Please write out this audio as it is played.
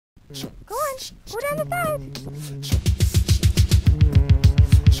Go on, go down the third.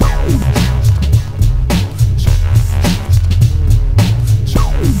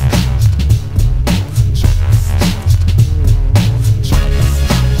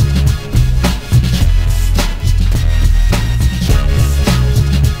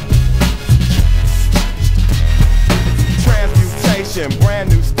 Transmutation, brand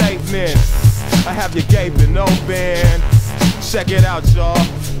new statements. I have you gaping open. Check it out, y'all.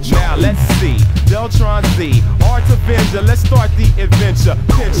 Now let's see. Deltron Z, Art Avenger. Let's start the adventure.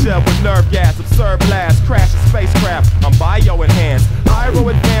 Pincher with nerve gas, absurd blast, crash a spacecraft. I'm bio-enhanced. Pyro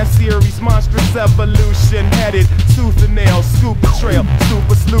advanced series, monstrous evolution. Headed tooth and nail, scoop the trail.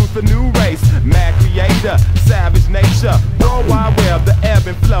 Super sleuth, a new race. Mad creator, savage nature. World Wide Web, the ebb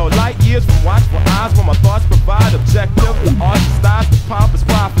and flow. Light years from watchful eyes where my thoughts provide objective. The ostracized, the pompous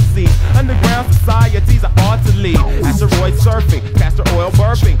prophecies. Underground societies I ought to lead. Asteroid surfing, castor oil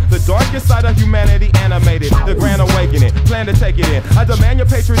burping. The darkest side of humanity animated. The grand awakening, plan to take it in. I demand your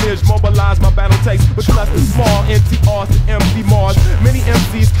patronage, mobilize my battle takes. With clusters small, empty Austin, empty Mars. Many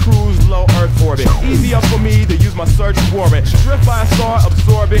MCs cruise low Earth orbit. Easier for me to use my search warrant. Drift by a star,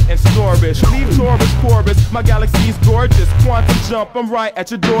 absorb it and store it. Leave Taurus, Corvus, my galaxy's gorgeous. Quantum jump, I'm right at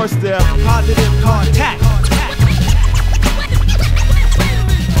your doorstep. Positive contact.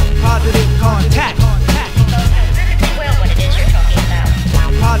 Positive contact. Well, what it is you're talking about.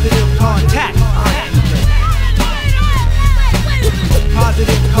 Positive contact.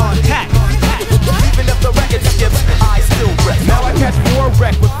 Positive contact. Even if the record skips, I still wreck. Now I catch more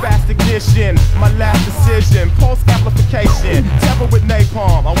wreck with fast ignition. My last decision, pulse amplification. Temper with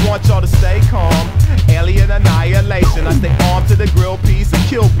napalm, I want y'all to stay calm. Alien annihilation, I stay armed to the grill piece and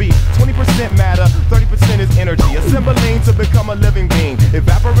kill beat. 20% matter, 30% is energy. Assembling to become a living being.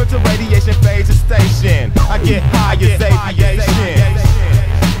 Evaporative radiation phase is station. I get high as aviation.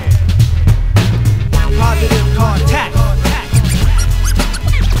 Positive contact.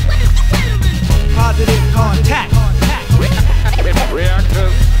 Positive contact.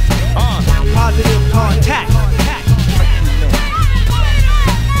 Reactors on. Positive contact.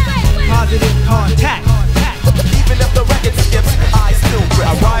 Positive contact. Even if the record skips, I still grip. I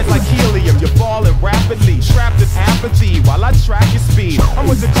rise like helium, you're falling rapidly. Trapped in apathy while I track your speed. I'm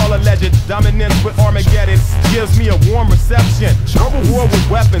what you call a legend. Dominance with Armageddon gives me a warm reception. Verbal war with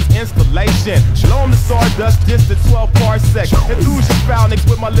weapons installation. Blow 'em to stardust, distant 12 parsecs. Enthuse your phalanx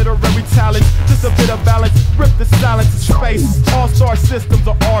with my literary talents. Just a bit of balance, rip the silence of space. All-star systems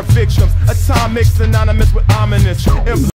are our victims. Atomic synonymous with ominous.